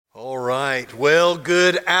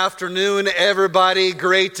good afternoon, everybody.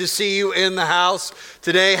 Great to see you in the house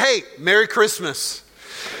today. Hey, Merry Christmas.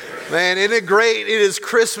 Man, isn't it great? It is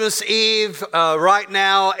Christmas Eve right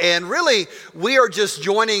now, and really, we are just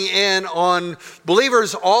joining in on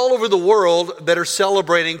believers all over the world that are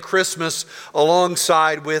celebrating Christmas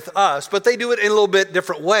alongside with us, but they do it in a little bit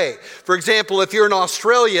different way. For example, if you're in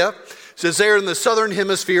Australia, since they're in the southern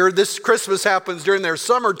hemisphere, this Christmas happens during their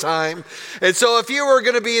summertime. And so if you were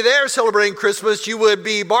going to be there celebrating Christmas, you would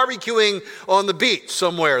be barbecuing on the beach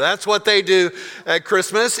somewhere. That's what they do at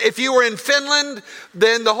Christmas. If you were in Finland,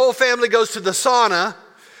 then the whole family goes to the sauna.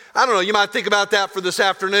 I don't know, you might think about that for this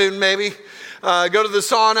afternoon maybe. Go to the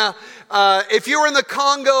sauna. If you were in the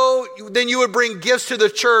Congo, then you would bring gifts to the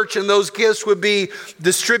church, and those gifts would be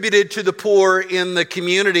distributed to the poor in the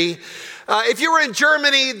community. If you were in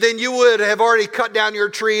Germany, then you would have already cut down your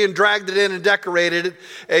tree and dragged it in and decorated it.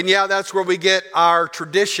 And yeah, that's where we get our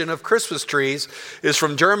tradition of Christmas trees, is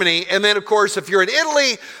from Germany. And then, of course, if you're in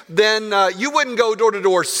Italy, then you wouldn't go door to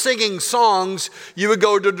door singing songs. You would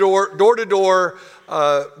go door to door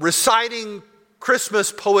reciting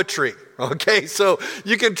Christmas poetry. Okay, so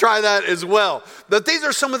you can try that as well. But these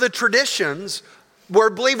are some of the traditions where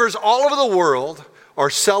believers all over the world are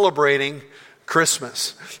celebrating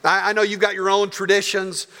Christmas. I know you've got your own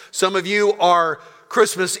traditions. Some of you are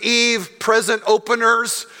Christmas Eve present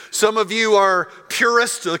openers. Some of you are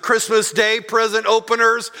purists, the Christmas Day present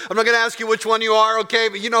openers. I'm not going to ask you which one you are, okay?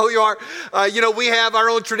 But you know who you are. We have our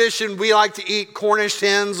own tradition. We like to eat Cornish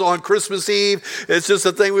hens on Christmas Eve. It's just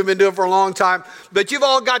a thing we've been doing for a long time. But you've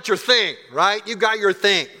all got your thing, right? You've got your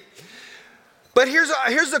thing. But here's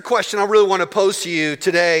the question I really want to pose to you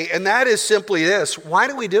today, and that is simply this. Why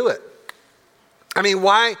do we do it? I mean,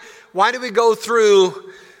 why do we go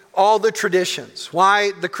through all the traditions?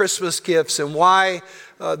 Why the Christmas gifts, and why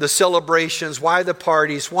the celebrations? Why the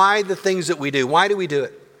parties? Why the things that we do? Why do we do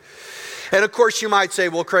it? And of course, you might say,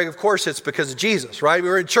 well, Craig, of course it's because of Jesus, right? We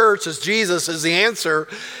were in church as Jesus is the answer.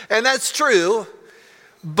 And that's true.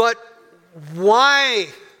 But why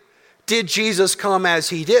did Jesus come as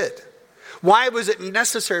he did? Why was it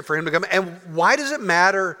necessary for him to come? And why does it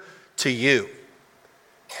matter to you?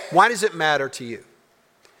 Why does it matter to you?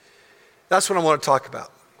 That's what I want to talk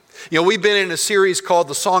about. You know, we've been in a series called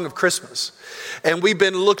The Song of Christmas, and we've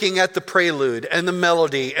been looking at the prelude and the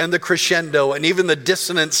melody and the crescendo and even the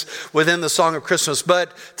dissonance within the Song of Christmas.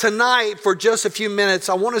 But tonight, for just a few minutes,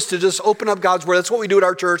 I want us to just open up God's Word. That's what we do at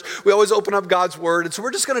our church. We always open up God's Word. And so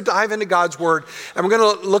we're just going to dive into God's Word, and we're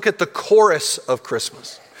going to look at the chorus of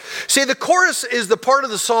Christmas. See, the chorus is the part of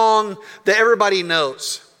the song that everybody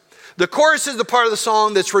knows. The chorus is the part of the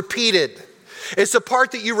song that's repeated. It's the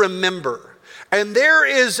part that you remember. And there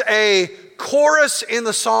is a chorus in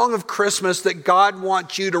the Song of Christmas that God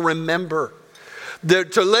wants you to remember,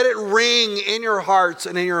 to let it ring in your hearts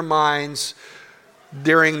and in your minds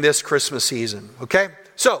during this Christmas season, okay?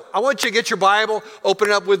 So I want you to get your Bible, open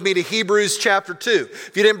it up with me to Hebrews chapter 2.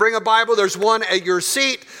 If you didn't bring a Bible, there's one at your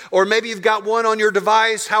seat, or maybe you've got one on your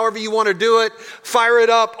device, however you want to do it. Fire it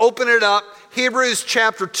up, open it up. Hebrews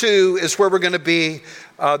chapter 2 is where we're going to be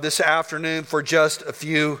this afternoon for just a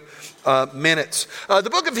few minutes. The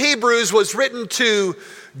book of Hebrews was written to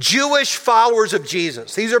Jewish followers of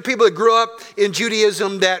Jesus. These are people that grew up in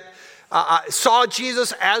Judaism that saw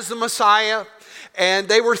Jesus as the Messiah, and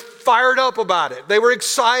they were fired up about it. They were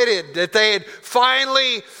excited that they had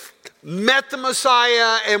finally met the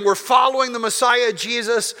Messiah and were following the Messiah,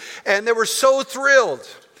 Jesus, and they were so thrilled.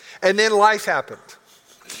 And then life happened.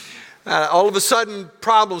 All of a sudden,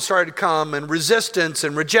 problems started to come, and resistance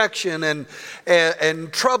and rejection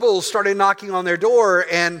and troubles started knocking on their door.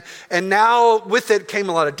 And now with it came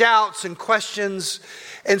a lot of doubts and questions.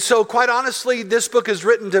 And so quite honestly, this book is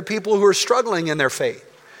written to people who are struggling in their faith.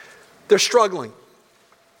 They're struggling.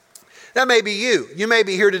 That may be you. You may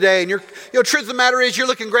be here today, and truth of the matter is you're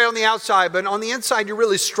looking great on the outside, but on the inside you're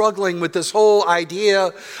really struggling with this whole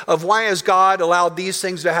idea of why has God allowed these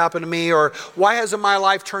things to happen to me, or why hasn't my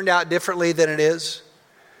life turned out differently than it is?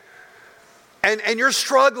 And you're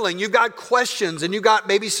struggling. You've got questions, and you've got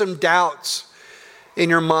maybe some doubts in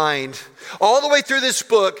your mind. All the way through this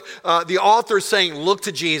book, the author is saying, look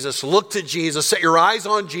to Jesus, set your eyes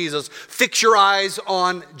on Jesus, fix your eyes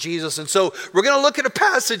on Jesus. And so we're going to look at a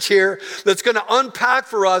passage here that's going to unpack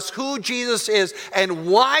for us who Jesus is and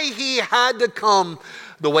why he had to come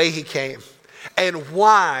the way he came and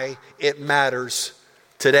why it matters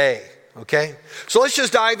today. Okay, so let's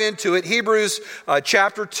just dive into it. Hebrews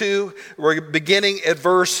chapter 2, we're beginning at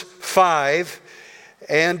verse 5.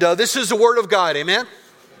 And this is the word of God, amen?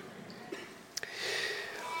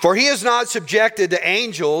 For he is not subjected to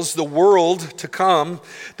angels, the world to come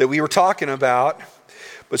that we were talking about.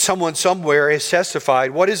 But someone somewhere has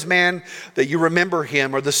testified, what is man that you remember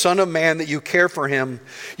him, or the son of man that you care for him?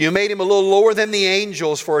 You made him a little lower than the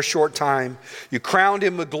angels for a short time. You crowned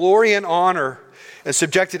him with glory and honor and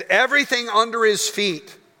subjected everything under his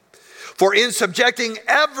feet. For in subjecting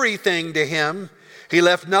everything to him, he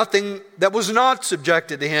left nothing that was not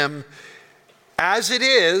subjected to him. As it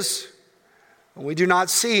is, we do not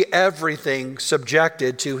see everything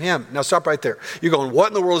subjected to him. Now stop right there. You're going, what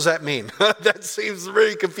in the world does that mean? That seems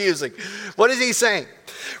very confusing. What is he saying?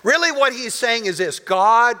 Really what he's saying is this.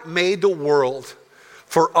 God made the world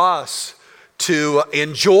for us to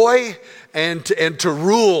enjoy and to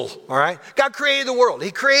rule, all right? God created the world.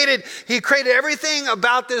 He created everything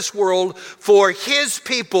about this world for his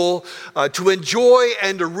people to enjoy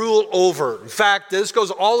and to rule over. In fact, this goes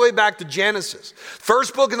all the way back to Genesis,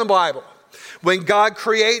 first book in the Bible. When God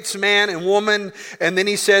creates man and woman, and then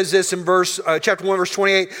he says this in chapter 1, verse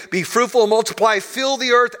 28, be fruitful and multiply, fill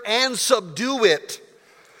the earth and subdue it.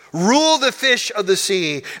 Rule the fish of the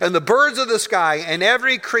sea and the birds of the sky and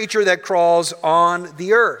every creature that crawls on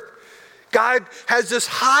the earth. God has this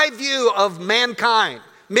high view of mankind,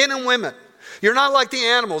 men and women. You're not like the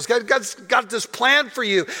animals. God's got this plan for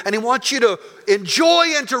you, and he wants you to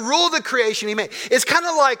enjoy and to rule the creation he made. It's kind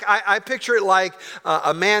of like, I picture it like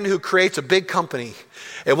a man who creates a big company.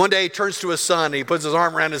 And one day he turns to his son, and he puts his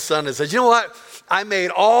arm around his son and says, you know what? I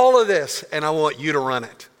made all of this, and I want you to run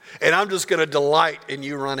it. And I'm just going to delight in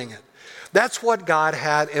you running it. That's what God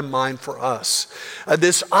had in mind for us.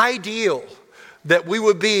 This ideal that we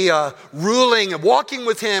would be ruling and walking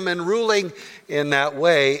with him and ruling in that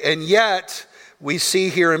way. And yet, we see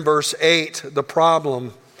here in verse 8 the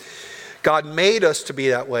problem. God made us to be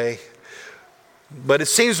that way, but it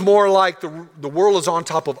seems more like the world is on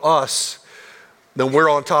top of us than we're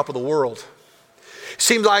on top of the world. It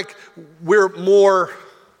seems like we're more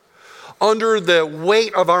under the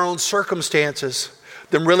weight of our own circumstances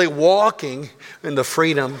than really walking in the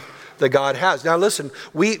freedom that God has. Now listen,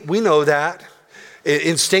 we know that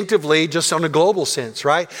instinctively, just on a global sense,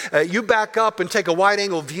 right? You back up and take a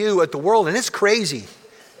wide-angle view at the world, and it's crazy.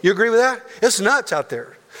 You agree with that? It's nuts out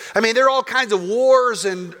there. I mean, there are all kinds of wars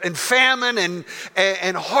and famine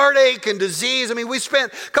and heartache and disease. I mean, we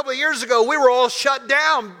spent a couple of years ago, we were all shut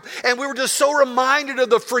down, and we were just so reminded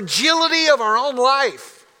of the fragility of our own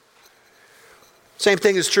life. Same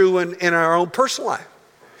thing is true in our own personal life.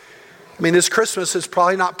 I mean, this Christmas is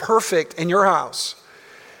probably not perfect in your house.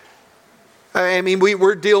 I mean,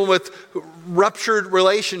 we're dealing with ruptured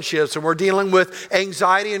relationships, and we're dealing with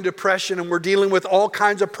anxiety and depression, and we're dealing with all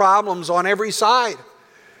kinds of problems on every side.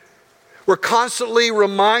 We're constantly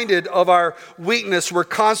reminded of our weakness. We're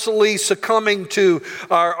constantly succumbing to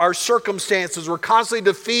our circumstances. We're constantly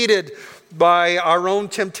defeated by our own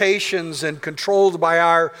temptations and controlled by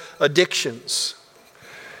our addictions.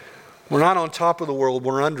 We're not on top of the world,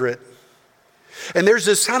 we're under it. And there's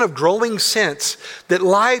this kind of growing sense that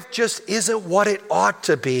life just isn't what it ought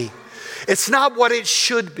to be. It's not what it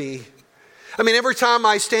should be. I mean, every time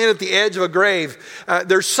I stand at the edge of a grave,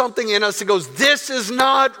 there's something in us that goes, this is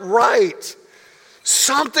not right.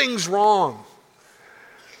 Something's wrong.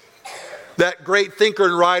 That great thinker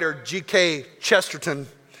and writer, G.K. Chesterton,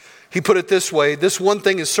 he put it this way, this one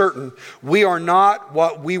thing is certain, we are not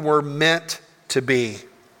what we were meant to be.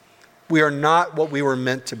 We are not what we were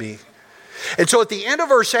meant to be. And so at the end of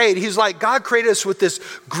verse 8, he's like, God created us with this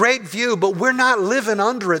great view, but we're not living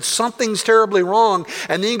under it. Something's terribly wrong.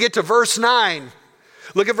 And then you get to verse 9.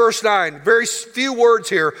 Look at verse 9. Very few words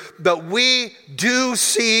here. But we do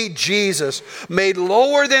see Jesus made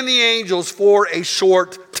lower than the angels for a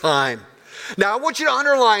short time. Now, I want you to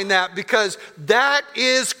underline that because that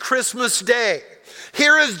is Christmas Day.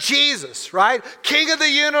 Here is Jesus, right? King of the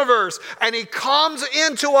universe. And he comes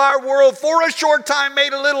into our world for a short time,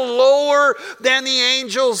 made a little lower than the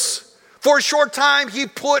angels. For a short time, he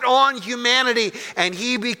put on humanity and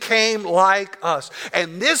he became like us.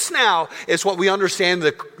 And this now is what we understand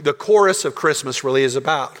the chorus of Christmas really is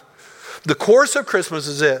about. The chorus of Christmas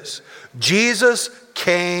is this: Jesus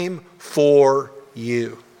came for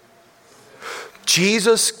you.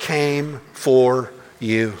 Jesus came for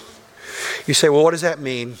you. You say, well, what does that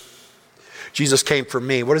mean? Jesus came for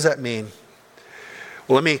me. What does that mean?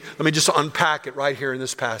 Well, let me just unpack it right here in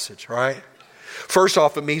this passage, all right? First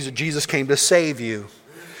off, it means that Jesus came to save you.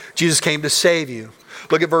 Jesus came to save you.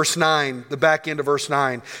 Look at verse 9, the back end of verse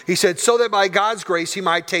 9. He said, so that by God's grace he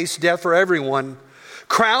might taste death for everyone,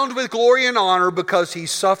 crowned with glory and honor because he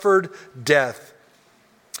suffered death.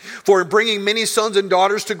 For in bringing many sons and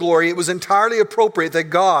daughters to glory, it was entirely appropriate that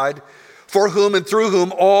God, for whom and through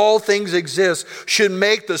whom all things exist, should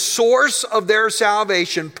make the source of their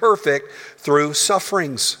salvation perfect through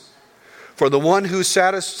sufferings. For the one who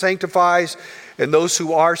sanctifies and those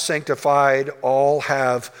who are sanctified all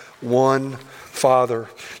have one Father.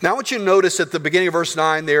 Now I want you to notice at the beginning of verse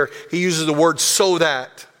 9 there, he uses the word so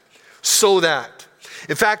that. So that.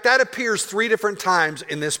 In fact, that appears 3 different times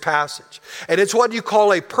in this passage. And it's what you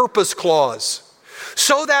call a purpose clause.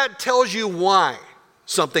 So that tells you why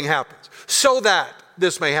something happens. So that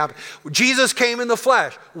this may happen. Jesus came in the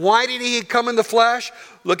flesh. Why did he come in the flesh?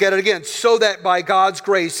 Look at it again. So that by God's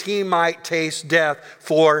grace he might taste death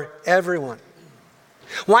for everyone.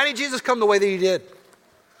 Why did Jesus come the way that he did?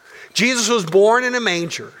 Jesus was born in a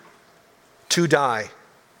manger to die.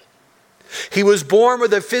 He was born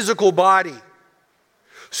with a physical body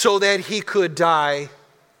so that he could die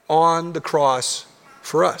on the cross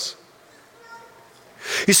for us.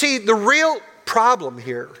 You see, the real problem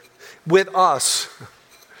here with us,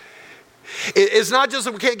 it's not just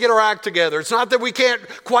that we can't get our act together. It's not that we can't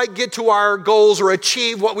quite get to our goals or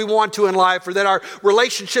achieve what we want to in life, or that our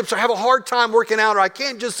relationships have a hard time working out, or I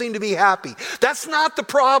can't just seem to be happy. That's not the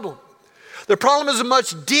problem. The problem is a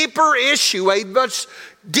much deeper issue, a much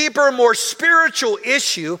deeper, more spiritual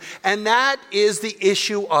issue, and that is the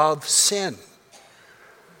issue of sin.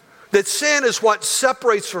 That sin is what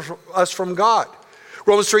separates us from God.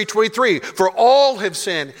 Romans 3:23, for all have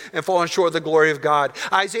sinned and fallen short of the glory of God.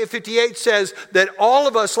 Isaiah 58 says that all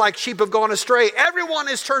of us like sheep have gone astray. Everyone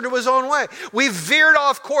has turned to his own way. We've veered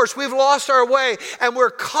off course. We've lost our way, and we're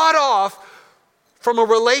cut off from a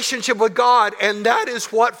relationship with God, and that is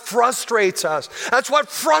what frustrates us. That's what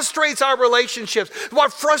frustrates our relationships.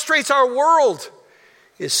 What frustrates our world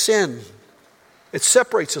is sin. It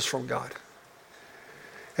separates us from God.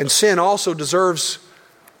 And sin also deserves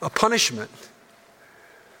a punishment.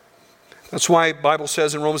 That's why the Bible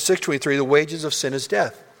says in Romans 6:23, the wages of sin is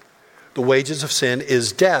death. The wages of sin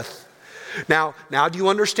is death. Now do you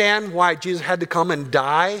understand why Jesus had to come and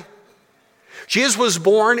die? Jesus was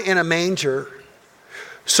born in a manger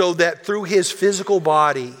so that through his physical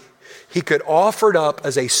body, he could offer it up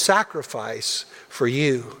as a sacrifice for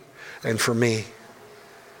you and for me.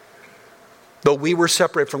 Though we were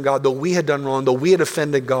separated from God, though we had done wrong, though we had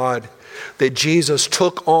offended God, that Jesus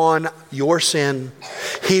took on your sin.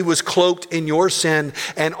 He was cloaked in your sin,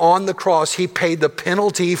 and on the cross he paid the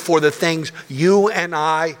penalty for the things you and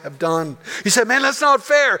I have done. You said, man, that's not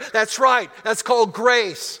fair. That's right. That's called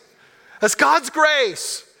grace. That's God's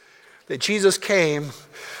grace. That Jesus came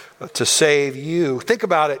to save you. Think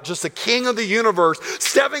about it. Just the King of the universe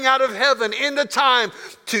stepping out of heaven into time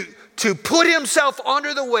to put himself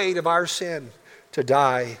under the weight of our sin, to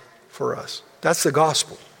die for us. That's the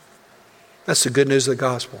gospel. That's the good news of the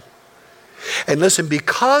gospel. And listen,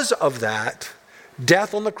 because of that,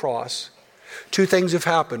 death on the cross, 2 things have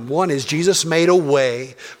happened. One is Jesus made a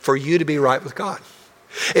way for you to be right with God.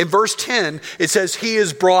 In verse 10, it says he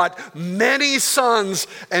has brought many sons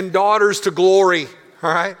and daughters to glory.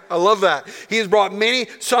 All right, I love that. He has brought many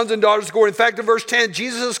sons and daughters to glory. In fact, in verse 10,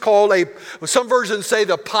 Jesus is called some versions say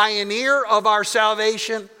the pioneer of our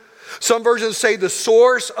salvation. Some versions say the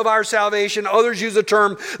source of our salvation. Others use the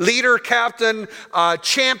term leader, captain,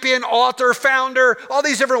 champion, author, founder, all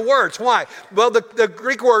these different words. Why? Well, the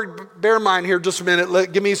Greek word, bear in mind here just a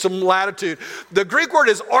minute, give me some latitude. The Greek word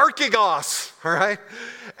is archegos, all right?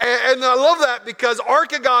 And I love that because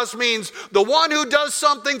archegos means the one who does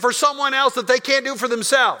something for someone else that they can't do for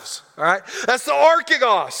themselves, all right? That's the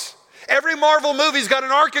archegos. Every Marvel movie's got an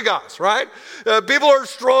archegos, right? People are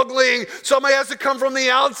struggling. Somebody has to come from the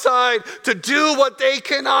outside to do what they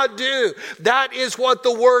cannot do. That is what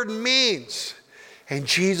the word means. And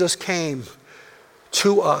Jesus came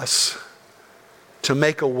to us to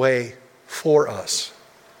make a way for us.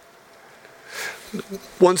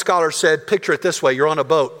 One scholar said, picture it this way. You're on a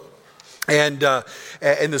boat, and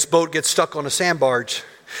this boat gets stuck on a sand barge.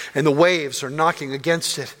 And the waves are knocking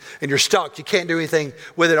against it, and you're stuck. You can't do anything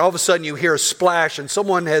with it. All of a sudden, you hear a splash, and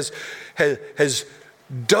someone has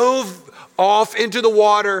dove off into the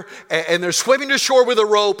water, and they're swimming to shore with a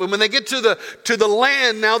rope. And when they get to the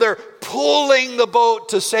land, now they're pulling the boat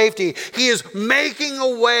to safety. He is making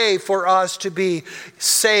a way for us to be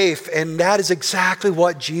safe, and that is exactly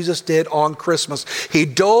what Jesus did on Christmas. He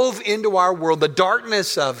dove into our world, the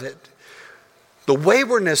darkness of it, the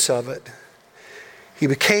waywardness of it. He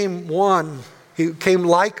became one. He became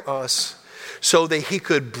like us so that he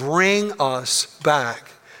could bring us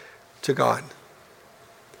back to God.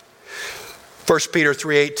 1 Peter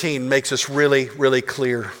 3:18 makes this really, really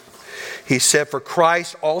clear. He said, for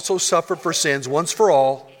Christ also suffered for sins once for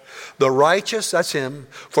all, the righteous, that's him,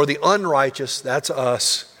 for the unrighteous, that's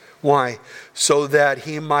us, Why? So that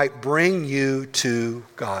he might bring you to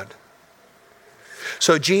God.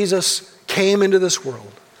 So Jesus came into this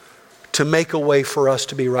world to make a way for us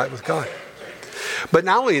to be right with God. But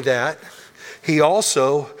not only that, he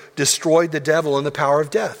also destroyed the devil and the power of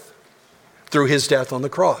death through his death on the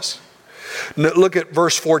cross. Look at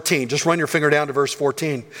verse 14. Just run your finger down to verse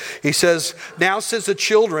 14. He says, now since the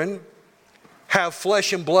children have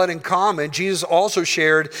flesh and blood in common, Jesus also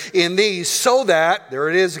shared in these so that, there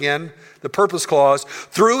it is again, the purpose clause,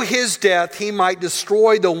 through his death he might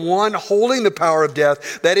destroy the one holding the power of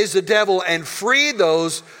death, that is the devil, and free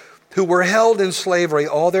those who were held in slavery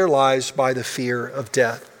all their lives by the fear of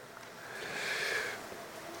death.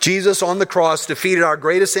 Jesus on the cross defeated our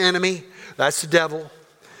greatest enemy, that's the devil,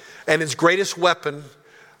 and his greatest weapon,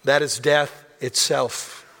 that is death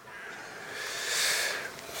itself.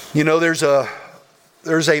 You know, there's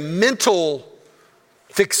a mental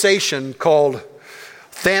fixation called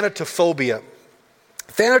thanatophobia.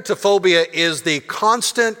 Thanatophobia is the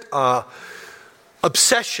constant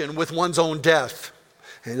obsession with one's own death.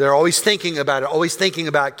 And they're always thinking about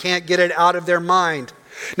it, can't get it out of their mind.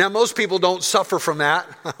 Now, most people don't suffer from that.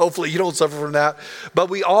 Hopefully you don't suffer from that.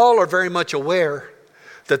 But we all are very much aware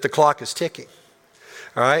that the clock is ticking.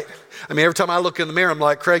 All right? I mean, every time I look in the mirror, I'm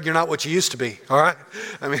like, Craig, you're not what you used to be. All right?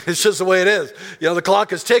 I mean, it's just the way it is. You know, the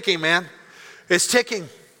clock is ticking, man. It's ticking.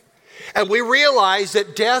 And we realize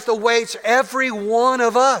that death awaits every one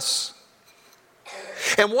of us.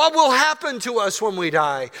 And what will happen to us when we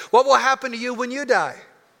die? What will happen to you when you die?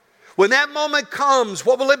 When that moment comes,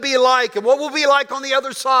 what will it be like? And what will it be like on the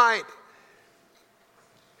other side?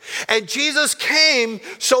 And Jesus came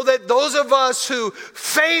so that those of us who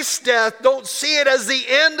face death don't see it as the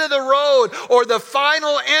end of the road or the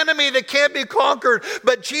final enemy that can't be conquered.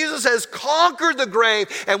 But Jesus has conquered the grave,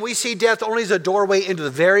 and we see death only as a doorway into the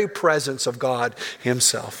very presence of God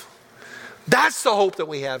himself. That's the hope that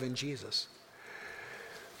we have in Jesus.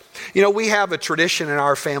 You know, we have a tradition in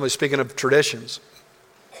our family, speaking of traditions.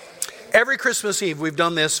 Every Christmas Eve, we've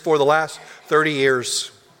done this for the last 30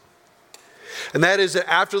 years. And that is that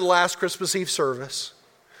after the last Christmas Eve service,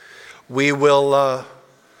 we will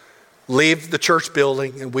leave the church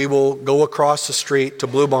building and we will go across the street to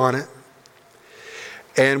Bluebonnet.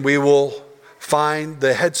 And we will find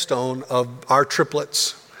the headstone of our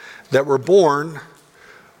triplets that were born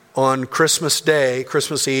on Christmas Day,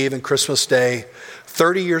 Christmas Eve and Christmas Day,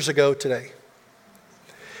 30 years ago today.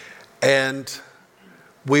 And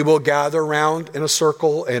we will gather around in a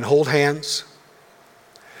circle and hold hands.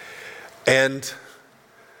 And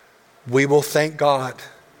we will thank God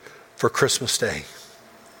for Christmas Day.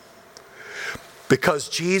 Because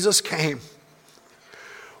Jesus came,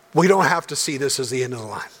 we don't have to see this as the end of the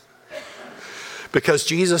line. Because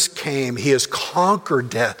Jesus came, he has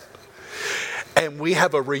conquered death. And we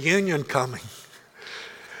have a reunion coming.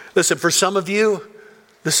 Listen, for some of you,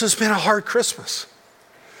 this has been a hard Christmas.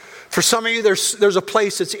 For some of you, there's a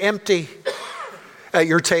place that's empty at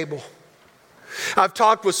your table. I've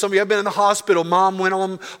talked with some of you. I've been in the hospital. Mom went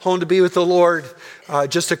home to be with the Lord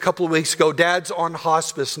just a couple of weeks ago. Dad's on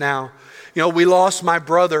hospice now. You know, we lost my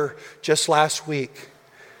brother just last week.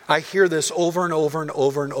 I hear this over and over and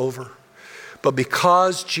over and over. But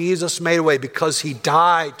because Jesus made a way, because he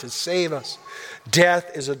died to save us,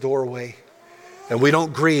 death is a doorway. And we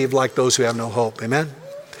don't grieve like those who have no hope. Amen?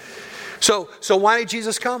 So why did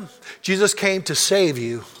Jesus come? Jesus came to save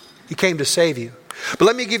you. He came to save you. But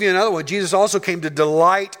let me give you another one. Jesus also came to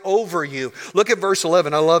delight over you. Look at verse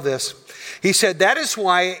 11. I love this. He said, that is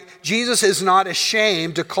why Jesus is not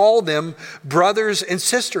ashamed to call them brothers and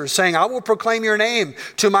sisters, saying, I will proclaim your name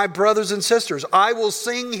to my brothers and sisters. I will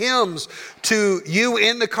sing hymns to you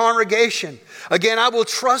in the congregation. Again, I will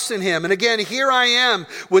trust in him. And again, here I am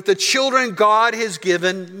with the children God has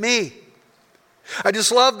given me. I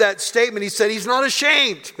just love that statement. He said, he's not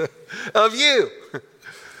ashamed of you.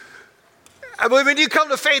 I mean, when you come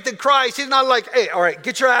to faith in Christ, he's not like, hey, all right,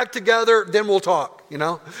 get your act together, then we'll talk, you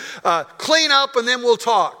know. Clean up and then we'll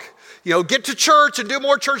talk. You know, get to church and do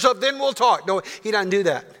more church stuff, then we'll talk. No, he doesn't do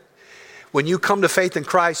that. When you come to faith in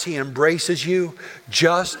Christ, he embraces you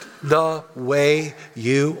just the way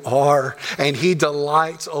you are. And he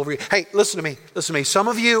delights over you. Hey, listen to me. Some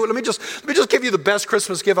of you, let me just give you the best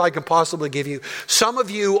Christmas gift I can possibly give you. Some of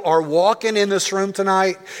you are walking in this room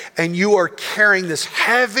tonight and you are carrying this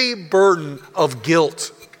heavy burden of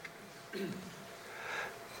guilt.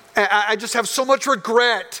 I just have so much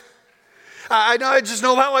regret. I just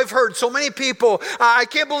know how I've heard so many people. I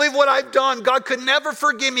can't believe what I've done. God could never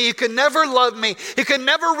forgive me. He could never love me. He could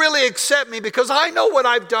never really accept me because I know what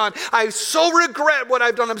I've done. I so regret what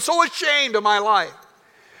I've done. I'm so ashamed of my life.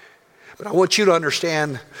 But I want you to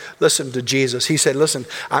understand, listen to Jesus. He said, listen,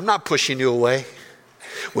 I'm not pushing you away.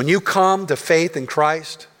 When you come to faith in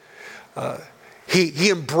Christ, He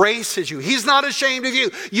embraces you. He's not ashamed of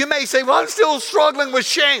you. You may say, well, I'm still struggling with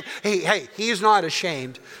shame. Hey, He's not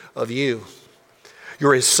ashamed of you.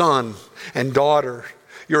 You're His son and daughter.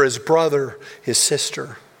 You're His brother, His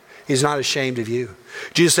sister. He's not ashamed of you.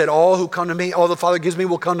 Jesus said, all who come to me, all the Father gives me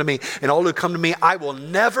will come to me. And all who come to me, I will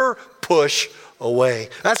never push away.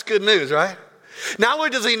 That's good news, right? Not only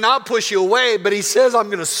does He not push you away, but He says, I'm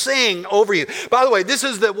going to sing over you. By the way, this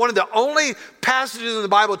is one of the only passages in the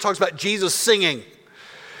Bible that talks about Jesus singing.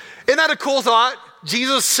 Isn't that a cool thought?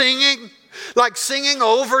 Jesus singing, like singing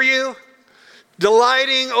over you,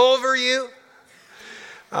 delighting over you.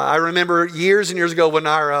 I remember years and years ago when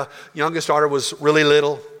our youngest daughter was really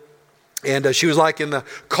little. And she was like in the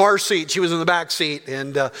car seat. She was in the back seat.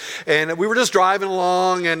 And we were just driving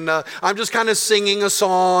along. And I'm just kind of singing a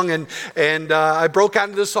song. And I broke out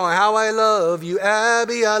into this song. How I love you,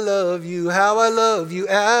 Abby, I love you. How I love you,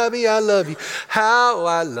 Abby, I love you. How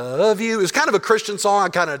I love you. It was kind of a Christian song. I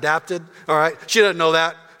kind of adapted. All right. She doesn't know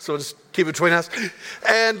that. So just keep it between us.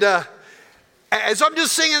 And so I'm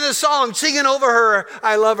just singing this song, singing over her.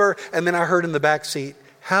 I love her. And then I heard in the back seat,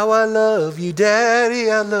 how I love you,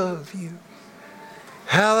 Daddy, I love you.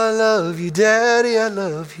 How I love you, Daddy, I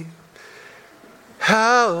love you.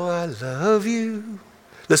 How I love you.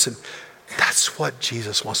 Listen, that's what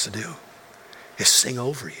Jesus wants to do, is sing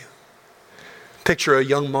over you. Picture a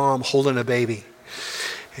young mom holding a baby,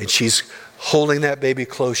 and she's holding that baby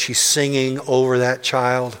close. She's singing over that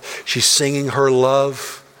child. She's singing her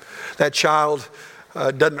love. That child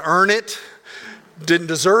doesn't earn it, didn't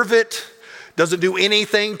deserve it, doesn't do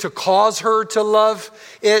anything to cause her to love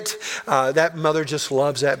it. That mother just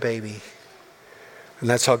loves that baby. And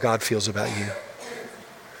that's how God feels about you.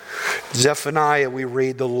 Zephaniah, we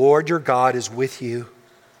read, the Lord your God is with you,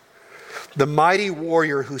 the mighty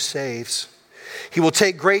warrior who saves. He will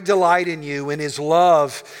take great delight in you. In His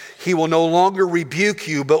love, He will no longer rebuke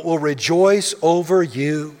you, but will rejoice over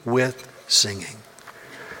you with singing.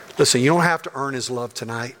 Listen, you don't have to earn His love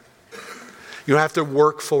tonight. You don't have to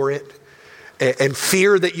work for it and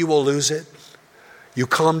fear that you will lose it. You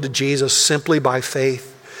come to Jesus simply by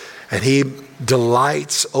faith, and He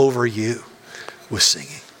delights over you with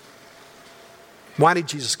singing. Why did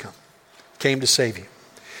Jesus come? He came to save you.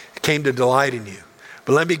 He came to delight in you.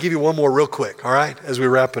 But let me give you one more real quick, all right, as we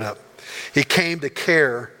wrap it up. He came to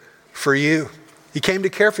care for you. He came to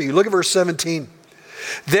care for you. Look at verse 17.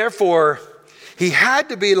 Therefore, He had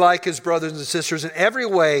to be like His brothers and sisters in every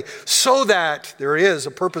way so that, there is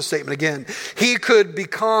a purpose statement again, He could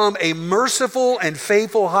become a merciful and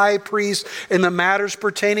faithful high priest in the matters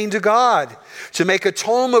pertaining to God, to make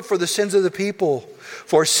atonement for the sins of the people.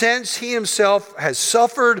 For since He Himself has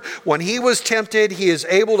suffered when He was tempted, He is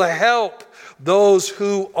able to help those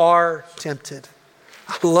who are tempted.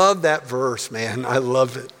 I love that verse, man. I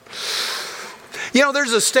love it. You know,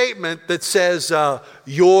 there's a statement that says,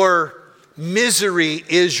 your misery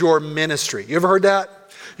is your ministry. You ever heard that?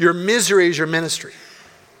 Your misery is your ministry.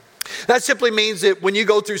 That simply means that when you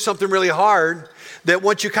go through something really hard, that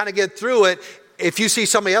once you kind of get through it, if you see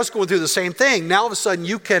somebody else going through the same thing, now all of a sudden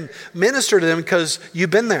you can minister to them because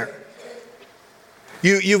you've been there.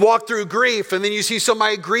 You walk through grief and then you see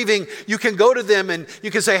somebody grieving, you can go to them and you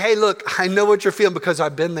can say, hey, look, I know what you're feeling because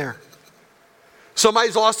I've been there.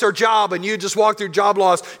 Somebody's lost their job and you just walk through job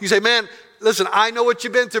loss. You say, man, listen, I know what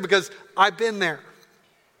you've been through because I've been there.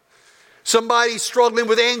 Somebody's struggling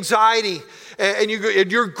with anxiety and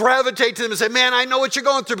you gravitate to them and say, man, I know what you're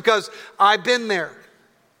going through because I've been there.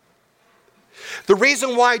 The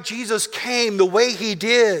reason why Jesus came the way He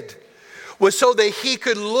did was so that He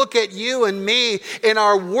could look at you and me in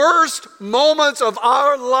our worst moments of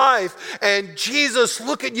our life and Jesus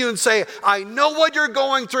look at you and say, I know what you're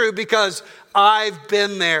going through because I've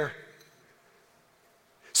been there.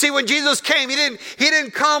 See, when Jesus came, He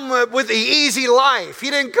didn't come with the easy life. He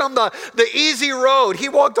didn't come the easy road. He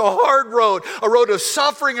walked a hard road, a road of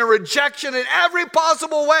suffering and rejection in every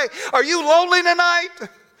possible way. Are you lonely tonight?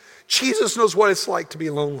 Jesus knows what it's like to be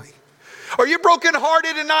lonely. Are you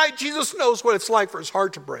brokenhearted tonight? Jesus knows what it's like for His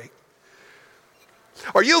heart to break.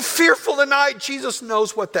 Are you fearful tonight? Jesus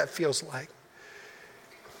knows what that feels like.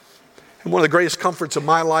 And one of the greatest comforts of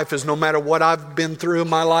my life is no matter what I've been through in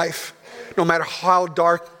my life, no matter how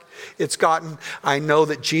dark it's gotten, I know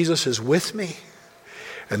that Jesus is with me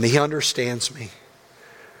and that He understands me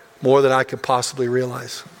more than I could possibly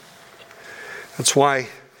realize. That's why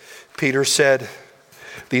Peter said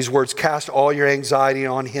these words, cast all your anxiety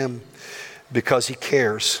on Him because He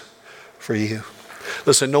cares for you.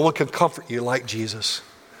 Listen, no one can comfort you like Jesus.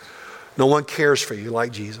 No one cares for you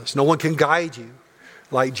like Jesus. No one can guide you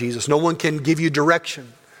like Jesus. No one can give you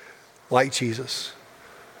direction like Jesus.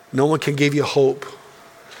 No one can give you hope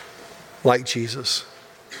like Jesus.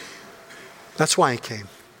 That's why he came.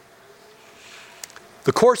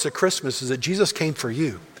 The course of Christmas is that Jesus came for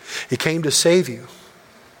you. He came to save you.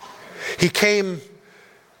 He came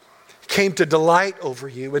to delight over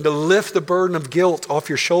you and to lift the burden of guilt off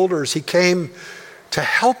your shoulders. He came to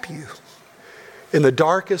help you in the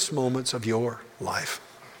darkest moments of your life.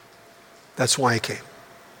 That's why he came.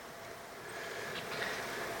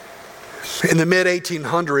 In the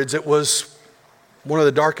mid-1800s, it was one of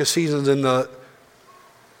the darkest seasons in the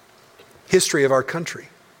history of our country.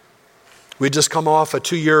 We'd just come off a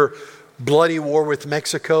 2-year bloody war with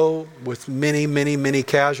Mexico with many, many, many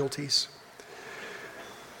casualties.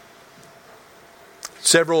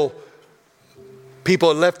 Several people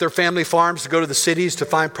had left their family farms to go to the cities to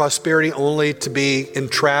find prosperity only to be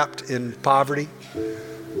entrapped in poverty.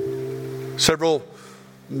 Several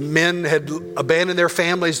men had abandoned their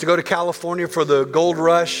families to go to California for the gold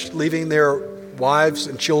rush, leaving their wives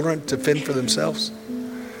and children to fend for themselves.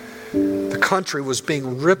 The country was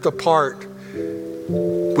being ripped apart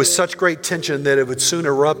with such great tension that it would soon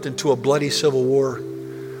erupt into a bloody civil war.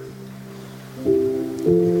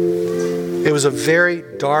 It was a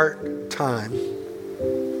very dark time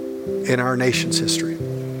in our nation's history.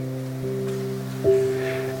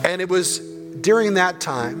 And it was during that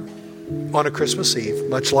time, on a Christmas Eve,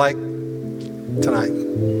 much like tonight,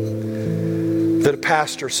 that a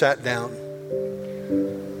pastor sat down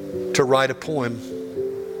to write a poem.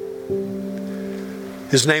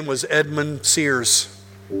 His name was Edmund Sears.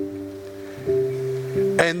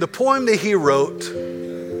 And the poem that he wrote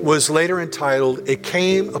was later entitled, "It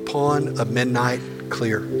Came Upon a Midnight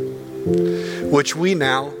Clear," which we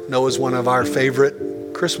now know as one of our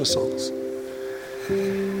favorite Christmas songs.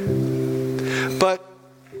 But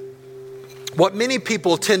what many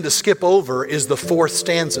people tend to skip over is the fourth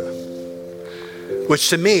stanza, which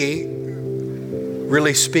to me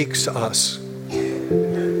really speaks to us.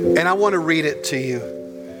 And I want to read it to you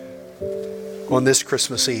on this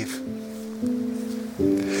Christmas Eve.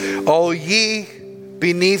 All ye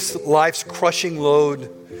beneath life's crushing load,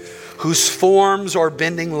 whose forms are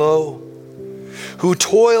bending low, who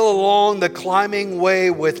toil along the climbing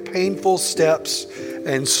way with painful steps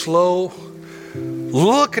and slow,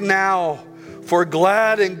 look now, for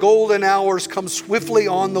glad and golden hours come swiftly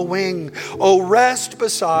on the wing. Oh, rest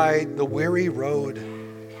beside the weary road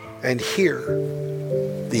and hear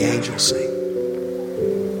the angels sing.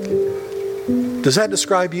 Does that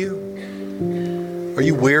describe you? Are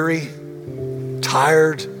you weary,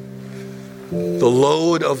 tired, the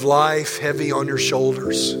load of life heavy on your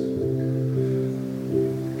shoulders?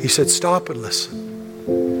 He said, stop and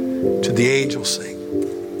listen to the angels sing.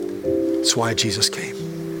 That's why Jesus came.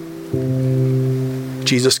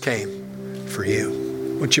 Jesus came for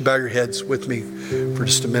you. Won't you bow your heads with me for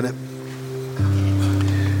just a minute?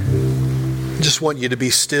 I just want you to be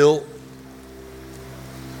still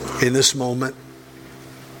in this moment.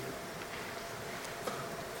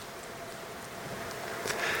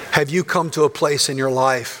 Have you come to a place in your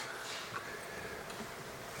life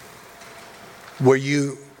where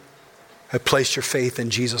you have placed your faith in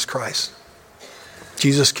Jesus Christ?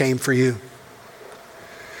 Jesus came for you.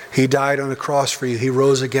 He died on a cross for you. He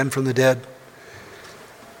rose again from the dead.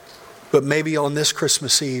 But maybe on this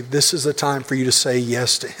Christmas Eve, this is the time for you to say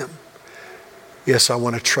yes to him. Yes, I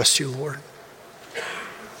want to trust you, Lord.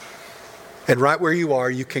 And right where you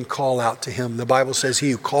are, you can call out to him. The Bible says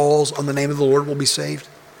he who calls on the name of the Lord will be saved.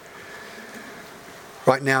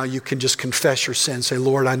 Right now, you can just confess your sin. Say,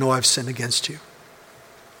 Lord, I know I've sinned against you.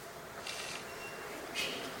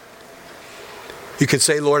 You can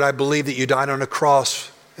say, Lord, I believe that you died on a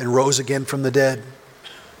cross and rose again from the dead.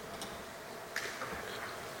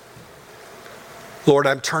 Lord,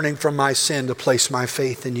 I'm turning from my sin to place my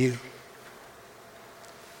faith in you.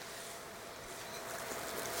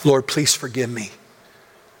 Lord, please forgive me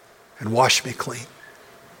and wash me clean.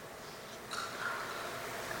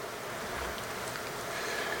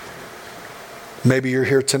 Maybe you're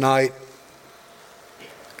here tonight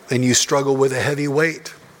and you struggle with a heavy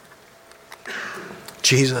weight.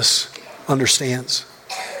 Jesus understands.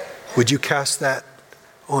 Would you cast that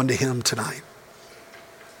onto him tonight?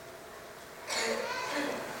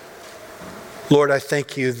 Lord, I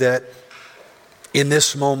thank you that in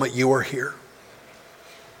this moment you are here.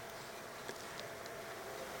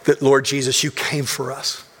 That, Lord Jesus, you came for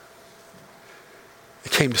us. You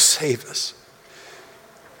came to save us.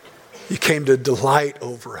 You came to delight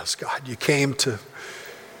over us, God. You came to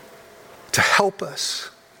help us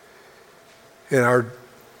in our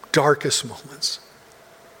darkest moments.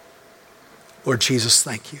 Lord Jesus,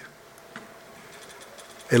 thank you.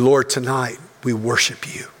 And Lord, tonight we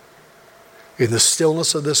worship you. In the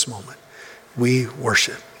stillness of this moment, we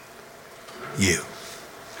worship you.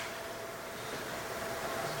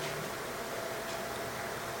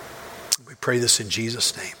 We pray this in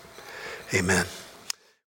Jesus' name. Amen.